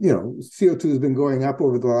 CO2 has been going up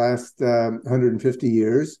over the last 150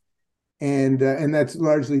 years, and that's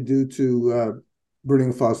largely due to burning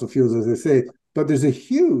of fossil fuels, as I say. But there's a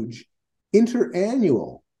huge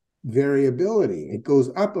interannual variability. It goes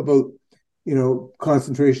up about,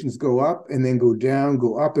 concentrations go up and then go down,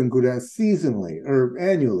 go up and go down seasonally or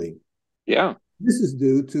annually. Yeah. This is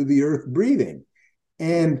due to the Earth breathing.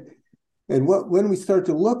 And when we start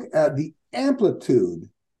to look at the amplitude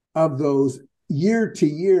of those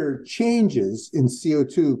year-to-year changes in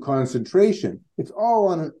CO2 concentration, it's all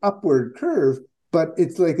on an upward curve, but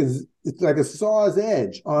it's like a saw's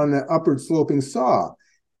edge on an upward sloping saw.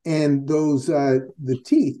 And those the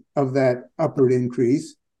teeth of that upward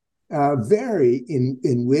increase vary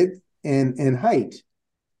in width and height,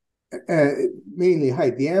 mainly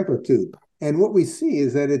height, the amplitude. And what we see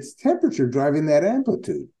is that it's temperature driving that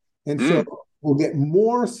amplitude. And so we'll get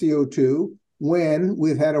more CO2 when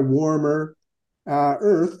we've had a warmer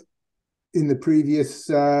Earth in the previous,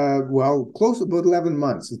 close to about 11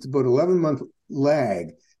 months. It's about 11-month lag.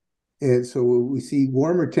 And so we see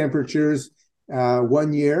warmer temperatures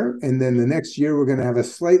 1 year, and then the next year we're going to have a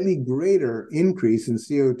slightly greater increase in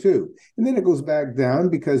CO2. And then it goes back down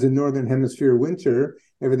because in Northern Hemisphere winter,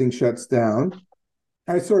 everything shuts down.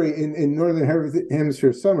 In Northern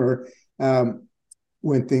Hemisphere summer,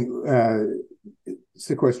 when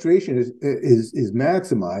sequestration is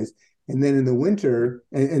maximized, and then in the winter,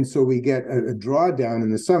 and so we get a drawdown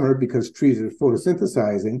in the summer because trees are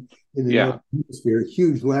photosynthesizing in the Northern Hemisphere,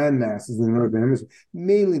 huge land masses in the Northern Hemisphere,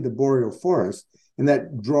 mainly the boreal forest, and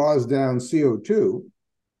that draws down CO2.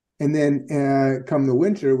 And then come the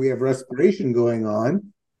winter, we have respiration going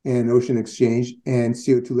on and ocean exchange, and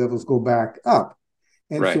CO2 levels go back up.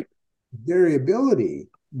 And so variability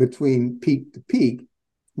between peak to peak,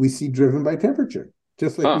 we see driven by temperature,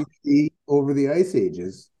 just like we see over the ice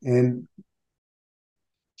ages. And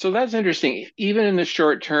so that's interesting. Even in the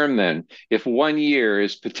short term, then, if 1 year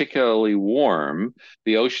is particularly warm,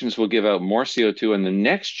 the oceans will give out more CO2, and the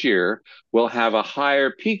next year will have a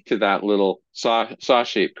higher peak to that little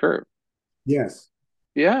saw-shaped curve. Yes.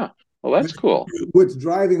 Yeah. Well, that's cool. What's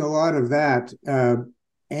driving a lot of that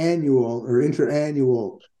annual or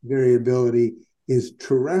interannual variability is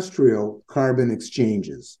terrestrial carbon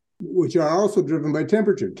exchanges, which are also driven by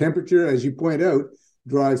temperature. Temperature, as you point out,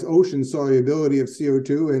 drives ocean solubility of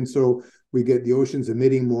CO2, and so we get the oceans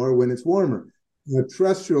emitting more when it's warmer.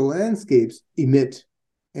 Terrestrial landscapes emit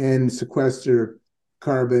and sequester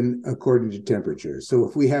carbon according to temperature. So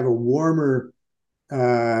if we have a warmer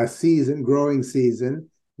growing season,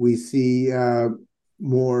 we see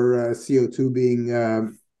more CO2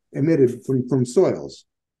 being emitted from soils.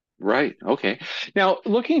 Right. Okay. Now,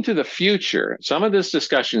 looking to the future, some of this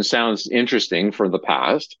discussion sounds interesting for the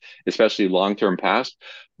past, especially long-term past.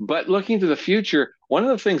 But looking to the future, one of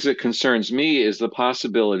the things that concerns me is the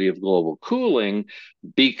possibility of global cooling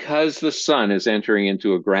because the sun is entering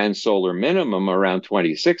into a grand solar minimum around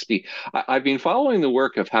 2060. I've been following the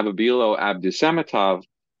work of Habibilo Abdusamatov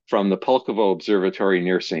from the Pulkovo Observatory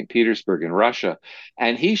near St. Petersburg in Russia.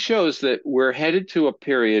 And he shows that we're headed to a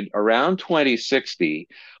period around 2060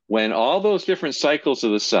 when all those different cycles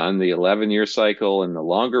of the sun, the 11-year cycle and the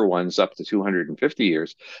longer ones up to 250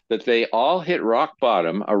 years, that they all hit rock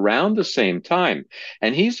bottom around the same time.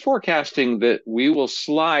 And he's forecasting that we will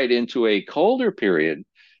slide into a colder period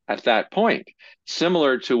at that point,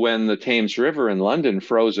 similar to when the Thames River in London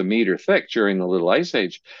froze a meter thick during the Little Ice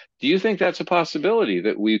Age. Do you think that's a possibility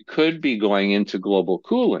that we could be going into global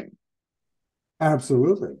cooling?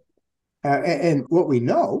 Absolutely. And what we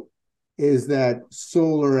know is that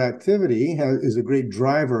solar activity is a great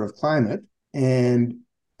driver of climate, and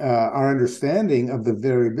our understanding of the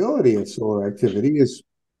variability of solar activity is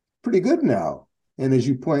pretty good now. And as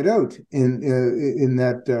you point out in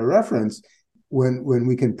that reference, when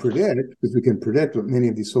we can predict, because we can predict with many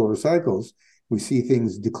of these solar cycles, we see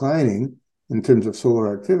things declining in terms of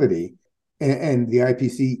solar activity, and the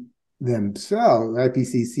IPCC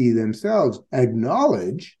themselves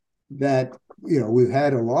acknowledge that we've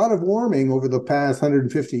had a lot of warming over the past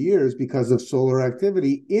 150 years because of solar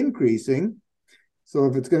activity increasing. So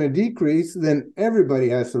if it's going to decrease, then everybody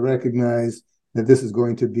has to recognize that this is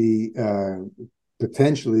going to be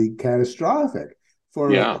potentially catastrophic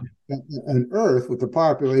for an Earth with the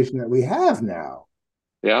population that we have now.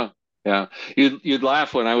 Yeah. Yeah. You'd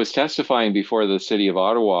laugh when I was testifying before the City of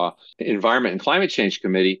Ottawa Environment and Climate Change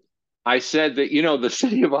Committee. I said that, the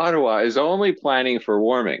City of Ottawa is only planning for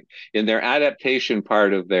warming in their adaptation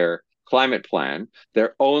part of their climate plan.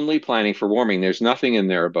 They're only planning for warming. There's nothing in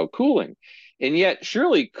there about cooling. And yet,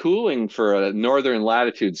 surely cooling for a northern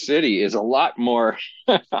latitude city is a lot more,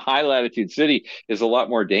 a high latitude city is a lot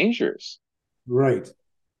more dangerous. Right.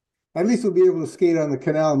 At least we'll be able to skate on the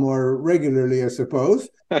canal more regularly, I suppose.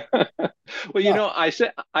 Well,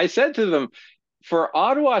 I said to them, for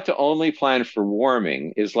Ottawa to only plan for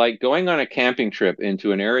warming is like going on a camping trip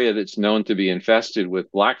into an area that's known to be infested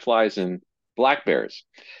with black flies and black bears,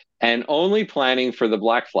 and only planning for the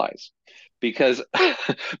black flies. Because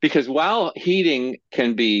while heating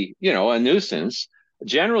can be, a nuisance,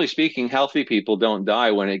 generally speaking, healthy people don't die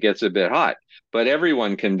when it gets a bit hot, but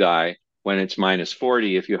everyone can die when it's minus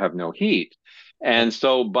 40 if you have no heat. And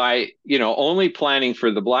so by, only planning for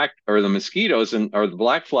the black or the mosquitoes or the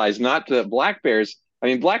black flies, not the black bears,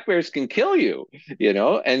 black bears can kill you,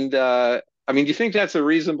 and do you think that's a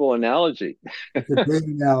reasonable analogy? It's a great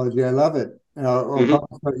analogy. I love it. I'll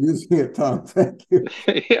start using it, Tom. Thank you.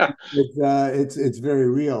 Yeah. It's very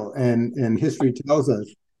real. And history tells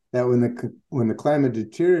us that when the climate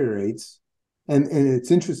deteriorates, and it's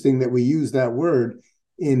interesting that we use that word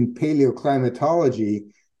in paleoclimatology.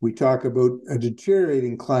 We talk about a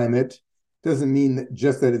deteriorating climate. Doesn't mean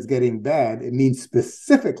just that it's getting bad. It means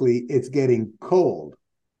specifically it's getting cold.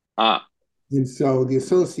 And so the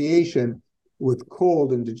association with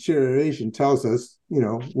cold and deterioration tells us,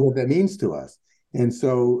 what that means to us. And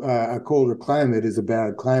so a colder climate is a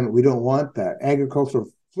bad climate. We don't want that. Agriculture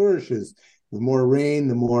flourishes. The more rain,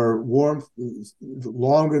 the more warmth, the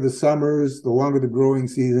longer the summers, the longer the growing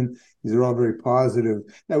season. These are all very positive.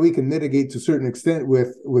 Now, we can mitigate to a certain extent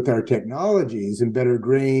with our technologies and better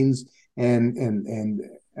grains and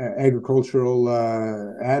agricultural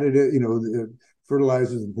additive,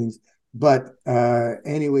 fertilizers and things. But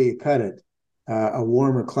any way you cut it, a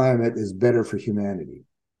warmer climate is better for humanity.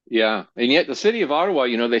 Yeah. And yet the City of Ottawa,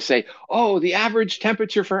 they say, oh, the average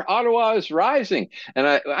temperature for Ottawa is rising. And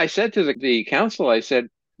I said to the council, I said,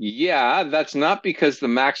 yeah, that's not because the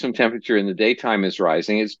maximum temperature in the daytime is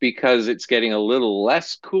rising. It's because it's getting a little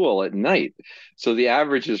less cool at night. So the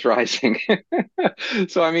average is rising.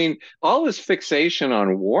 So, all this fixation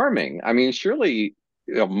on warming, surely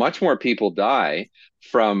much more people die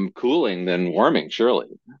from cooling than warming, surely.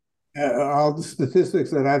 All the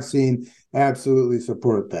statistics that I've seen absolutely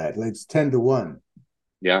support that. It's 10 to 1.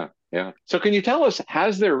 Yeah, yeah. So can you tell us,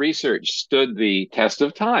 has their research stood the test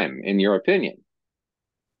of time, in your opinion?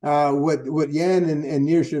 What Yan and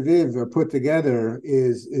Nir Shaviv put together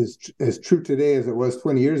is as true today as it was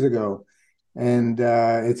 20 years ago. And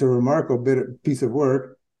it's a remarkable piece of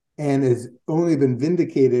work, and has only been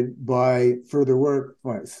vindicated by further work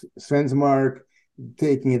by Svensmark,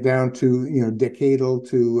 taking it down to decadal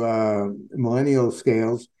to millennial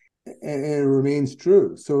scales, and it remains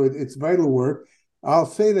true. So it's vital work. I'll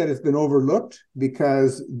say that it's been overlooked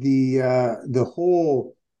because the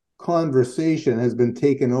whole conversation has been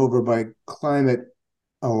taken over by climate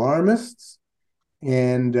alarmists,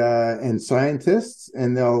 and scientists,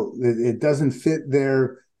 and it doesn't fit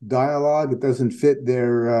their dialogue, it doesn't fit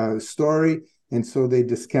their story, and so they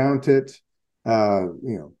discount it.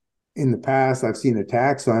 In the past, I've seen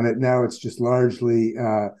attacks on it. Now it's just largely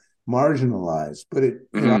marginalized. But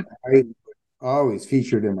I always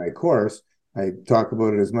featured in my course. I talk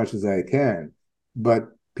about it as much as I can, but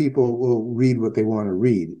people will read what they want to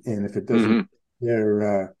read, and if it doesn't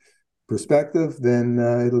their perspective, then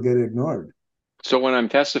it'll get ignored. So when I'm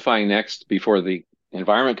testifying next before the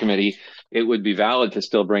Environment Committee, it would be valid to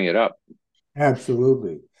still bring it up.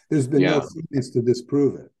 Absolutely. There's been no science to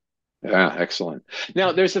disprove it. Yeah, excellent.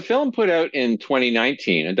 Now, there's a film put out in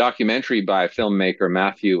 2019, a documentary by filmmaker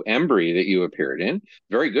Matthew Embry that you appeared in.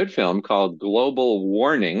 Very good film called Global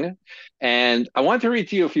Warning. And I want to read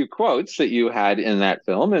to you a few quotes that you had in that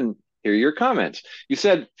film and hear your comments. You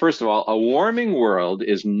said, first of all, a warming world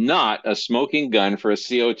is not a smoking gun for a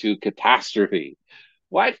CO2 catastrophe.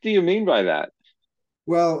 What do you mean by that?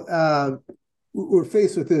 Well, we're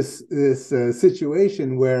faced with this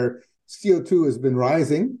situation where CO2 has been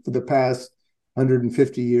rising for the past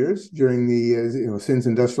 150 years during the since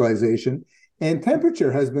industrialization, and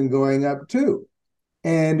temperature has been going up too.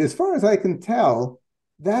 And as far as I can tell,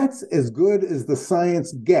 that's as good as the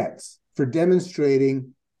science gets for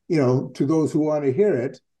demonstrating, to those who want to hear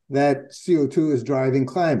it, that CO2 is driving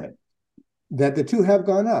climate, that the two have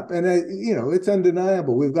gone up. And, it's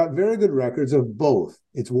undeniable. We've got very good records of both.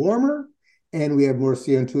 It's warmer and we have more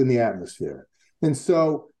CO2 in the atmosphere. And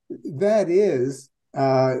so that is,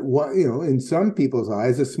 in some people's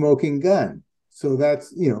eyes, a smoking gun. So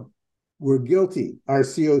that's, we're guilty. Our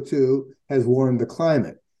CO2 has warmed the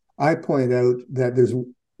climate. I point out that there's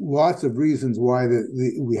lots of reasons why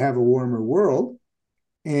we have a warmer world,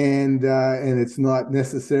 and it's not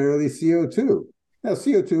necessarily CO2. Now,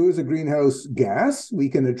 CO2 is a greenhouse gas. We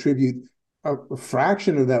can attribute a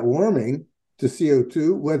fraction of that warming to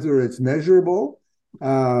CO2, whether it's measurable,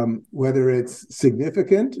 whether it's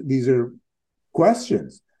significant. These are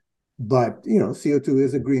questions. But, CO2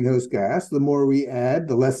 is a greenhouse gas. The more we add,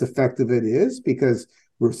 the less effective it is, because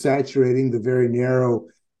we're saturating the very narrow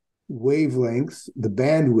wavelengths. The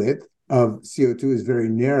bandwidth of CO2 is very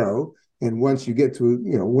narrow. And once you get to,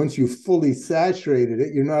 once you've fully saturated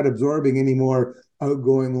it, you're not absorbing any more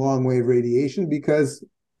outgoing long wave radiation, because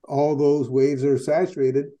all those waves are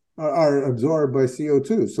saturated, are absorbed by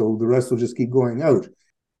CO2. So the rest will just keep going out.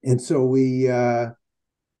 And so we've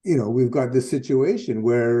got this situation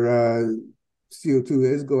where CO2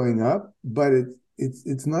 is going up, but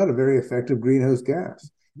it's not a very effective greenhouse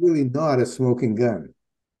gas. Really not a smoking gun.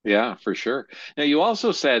 Yeah, for sure. Now, you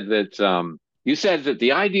also said that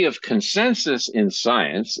the idea of consensus in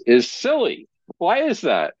science is silly. Why is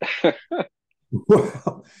that?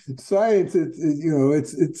 Well, science,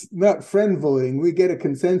 it's not friend voting. We get a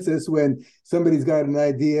consensus when somebody's got an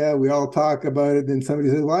idea. We all talk about it. Then somebody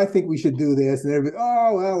says, well, I think we should do this. And everybody,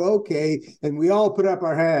 oh, well, okay. And we all put up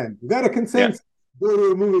our hand. We got a consensus. Yeah. Go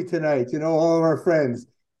to a movie tonight, all of our friends.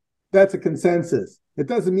 That's a consensus. It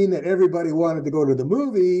doesn't mean that everybody wanted to go to the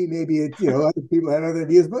movie. Maybe it's, other people had other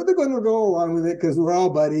ideas, but they're going to go along with it because we're all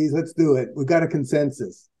buddies. Let's do it. We've got a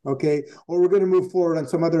consensus. Okay. Or we're going to move forward on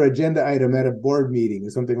some other agenda item at a board meeting or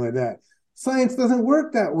something like that. Science doesn't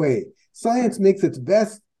work that way. Science makes its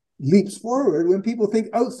best leaps forward when people think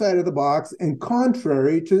outside of the box and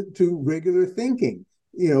contrary to regular thinking,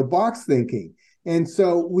 box thinking. And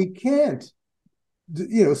so we can't,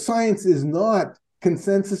 science is not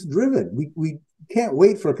consensus driven. We can't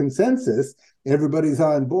wait for consensus. Everybody's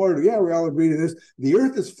on board. Yeah, we all agree to this. The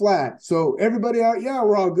Earth is flat, so everybody out. Yeah,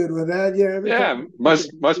 we're all good with that. Yeah,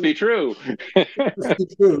 must be true. Must be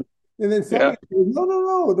true. And then somebody says,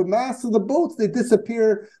 no. The masts of the boats, they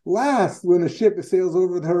disappear last when a ship sails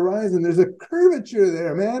over the horizon. There's a curvature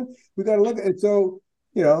there, man. We got to look at it. So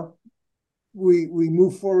we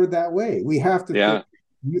move forward that way. We have to. Yeah.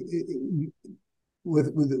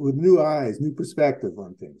 With new eyes, new perspective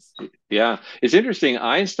on things. Yeah. It's interesting.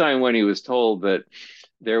 Einstein, when he was told that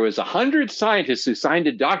there was 100 scientists who signed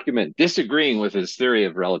a document disagreeing with his theory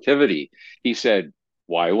of relativity, he said,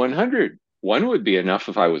 why 100? One would be enough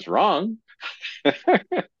if I was wrong.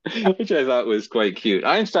 Which I thought was quite cute.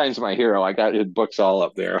 Einstein's my hero. I got his books all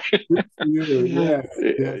up there.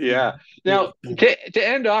 Yeah. Now, to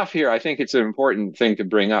end off here, I think it's an important thing to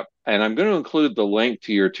bring up, and I'm going to include the link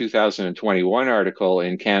to your 2021 article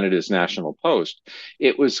in Canada's National Post.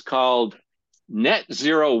 It was called Net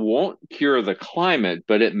Zero Won't Cure the Climate,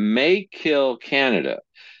 but It May Kill Canada.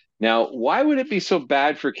 Now, why would it be so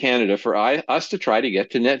bad for Canada for us to try to get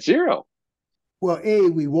to net zero? Well,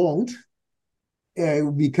 we won't.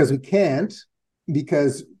 Because we can't,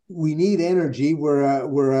 because we need energy. We're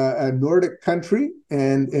a Nordic country,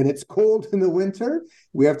 and it's cold in the winter.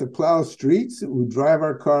 We have to plow streets. We drive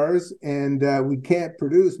our cars, and we can't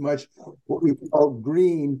produce much what we call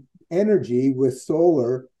green energy with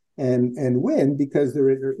solar and wind because they're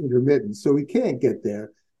intermittent. So we can't get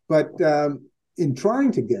there. But in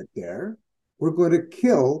trying to get there, we're going to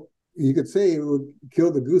kill. You could say we'll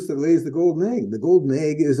kill the goose that lays the golden egg. The golden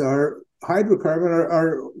egg is our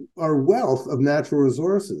hydrocarbon, our wealth of natural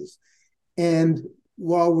resources. And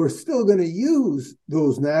while we're still going to use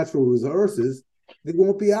those natural resources, they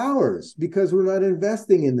won't be ours because we're not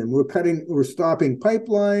investing in them. We're stopping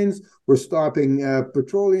pipelines, we're stopping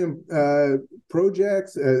petroleum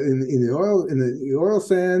projects in the oil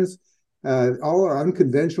sands. All our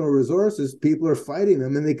unconventional resources, people are fighting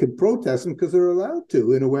them, and they could protest them because they're allowed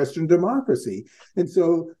to in a Western democracy. And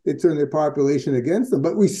so they turn their population against them.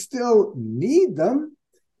 But we still need them,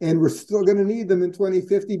 and we're still going to need them in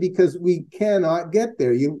 2050 because we cannot get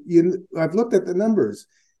there. I've looked at the numbers.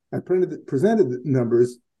 I presented the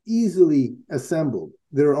numbers, easily assembled.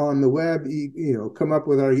 They're on the web. Come up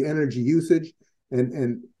with our energy usage,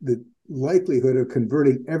 and the likelihood of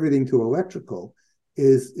converting everything to electrical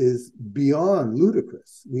is beyond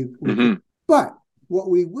ludicrous. But what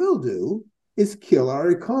we will do is kill our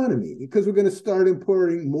economy because we're going to start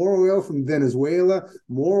importing more oil from Venezuela,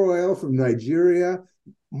 more oil from Nigeria,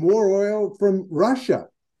 more oil from Russia.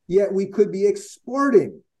 Yet we could be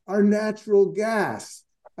exporting our natural gas,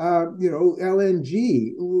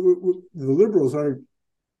 LNG. The liberals are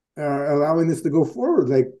allowing this to go forward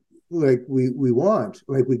like we want,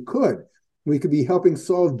 like we could. We could be helping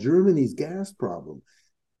solve Germany's gas problem.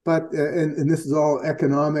 But and this is all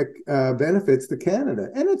economic benefits to Canada.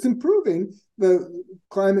 And it's improving the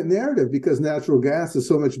climate narrative because natural gas is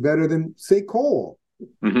so much better than, say, coal.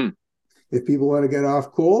 Mm-hmm. If people want to get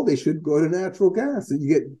off coal, they should go to natural gas, and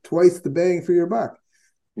you get twice the bang for your buck.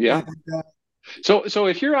 Yeah. And, So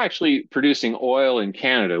if you're actually producing oil in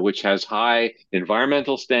Canada, which has high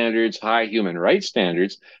environmental standards, high human rights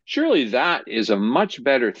standards, surely that is a much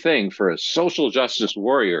better thing for a social justice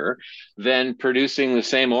warrior than producing the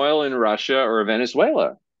same oil in Russia or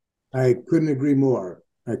Venezuela. I couldn't agree more.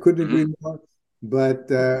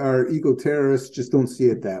 But our eco-terrorists just don't see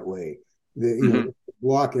it that way. They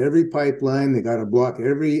block every pipeline. They got to block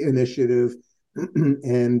every initiative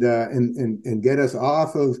and get us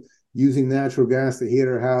off of using natural gas to heat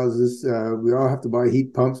our houses. We all have to buy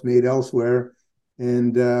heat pumps made elsewhere.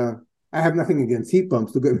 And I have nothing against heat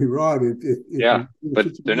pumps, don't get me wrong. But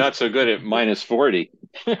they're not so good at minus 40.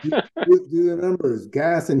 do the numbers.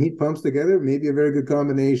 Gas and heat pumps together, maybe a very good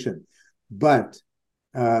combination. But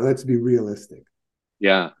let's be realistic.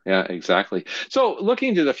 Yeah, exactly. So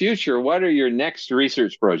looking to the future, what are your next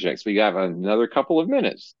research projects? We have another couple of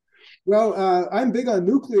minutes. Well, I'm big on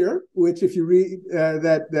nuclear, which if you read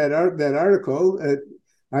that article,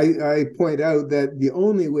 I point out that the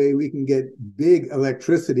only way we can get big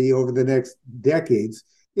electricity over the next decades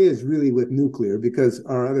is really with nuclear because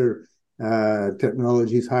our other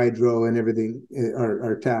technologies, hydro and everything,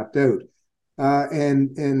 are tapped out.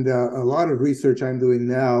 And a lot of research I'm doing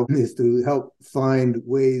now is to help find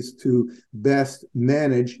ways to best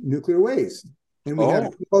manage nuclear waste. And we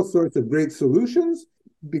have all sorts of great solutions,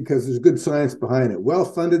 because there's good science behind it.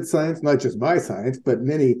 Well-funded science, not just my science, but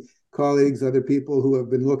many colleagues, other people who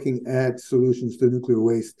have been looking at solutions to nuclear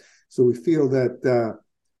waste. So we feel that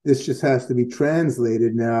this just has to be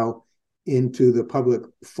translated now into the public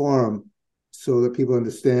forum so that people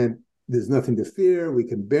understand there's nothing to fear. We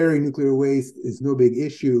can bury nuclear waste. It's no big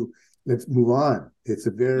issue. Let's move on. It's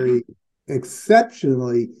a very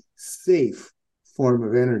exceptionally safe form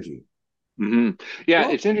of energy. Mm-hmm. Yeah,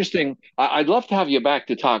 it's interesting. I'd love to have you back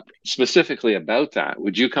to talk specifically about that.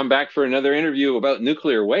 Would you come back for another interview about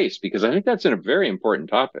nuclear waste? Because I think that's a very important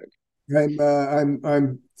topic.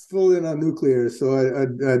 I'm full in on nuclear, so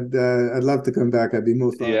I'd love to come back. I'd be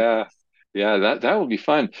most honored. Yeah, that would be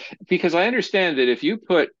fun. Because I understand that if you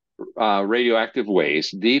put radioactive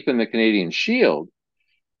waste deep in the Canadian Shield,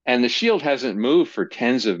 and the shield hasn't moved for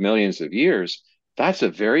tens of millions of years, that's a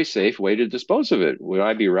very safe way to dispose of it. Would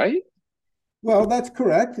I be right? Well, that's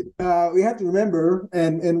correct. We have to remember,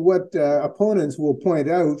 and what opponents will point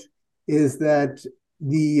out is that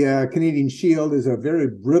the Canadian Shield is a very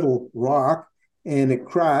brittle rock, and it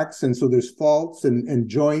cracks, and so there's faults and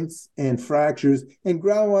joints and fractures, and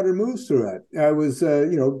groundwater moves through it. I was,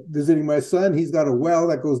 visiting my son. He's got a well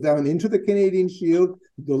that goes down into the Canadian Shield.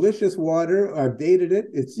 Delicious water. I've dated it.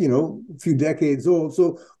 It's a few decades old.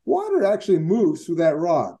 So water actually moves through that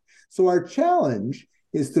rock. So our challenge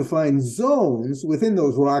is to find zones within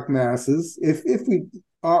those rock masses. If we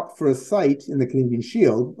opt for a site in the Canadian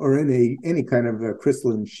Shield or in any kind of a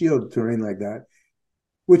crystalline shield terrain like that,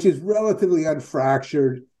 which is relatively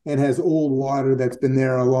unfractured and has old water that's been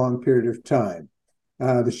there a long period of time.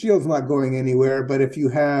 The shield's not going anywhere, but if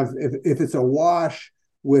it's a wash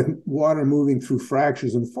with water moving through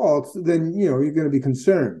fractures and faults, then you're going to be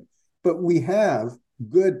concerned. But we have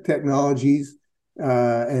good technologies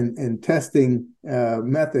and testing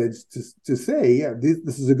methods to say, yeah,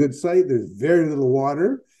 this is a good site. There's very little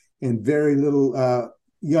water and very little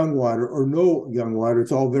young water or no young water.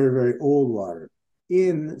 It's all very, very old water.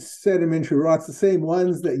 In sedimentary rocks, the same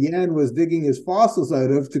ones that Jan was digging his fossils out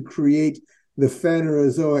of to create the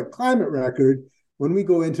Phanerozoic climate record, when we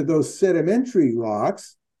go into those sedimentary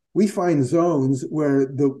rocks, we find zones where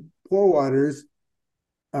the pore waters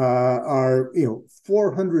are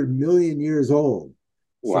 400 million years old.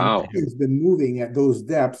 Wow. So it's been moving at those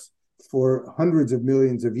depths for hundreds of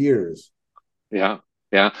millions of years. Yeah.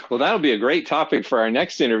 Well, that'll be a great topic for our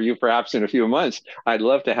next interview, perhaps in a few months. I'd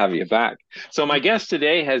love to have you back. So my guest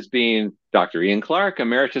today has been Dr. Ian Clark,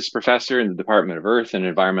 Emeritus Professor in the Department of Earth and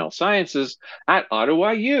Environmental Sciences at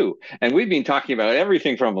Ottawa U. And we've been talking about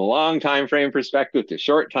everything from a long time frame perspective to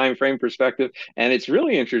short time frame perspective. And it's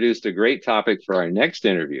really introduced a great topic for our next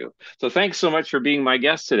interview. So thanks so much for being my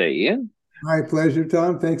guest today, Ian. My pleasure,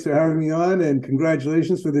 Tom. Thanks for having me on, and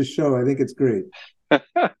congratulations for this show. I think it's great.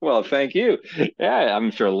 Well, thank you. Yeah,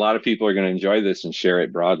 I'm sure a lot of people are going to enjoy this and share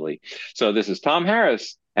it broadly. So this is Tom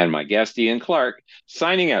Harris and my guest, Ian Clark,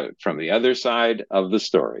 signing out from the other side of the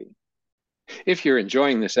story. If you're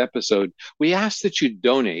enjoying this episode, we ask that you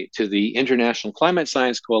donate to the International Climate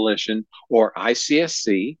Science Coalition, or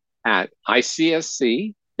ICSC, at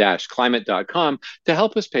icsc-climate.com to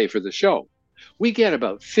help us pay for the show. We get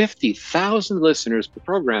about 50,000 listeners per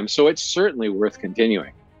program, so it's certainly worth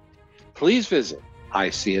continuing. Please visit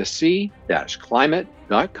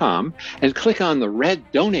icsc-climate.com and click on the red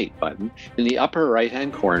donate button in the upper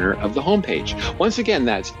right-hand corner of the homepage. Once again,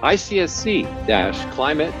 that's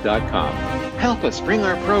icsc-climate.com. Help us bring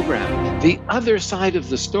our program, The Other Side of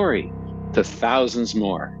the Story, to thousands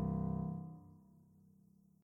more.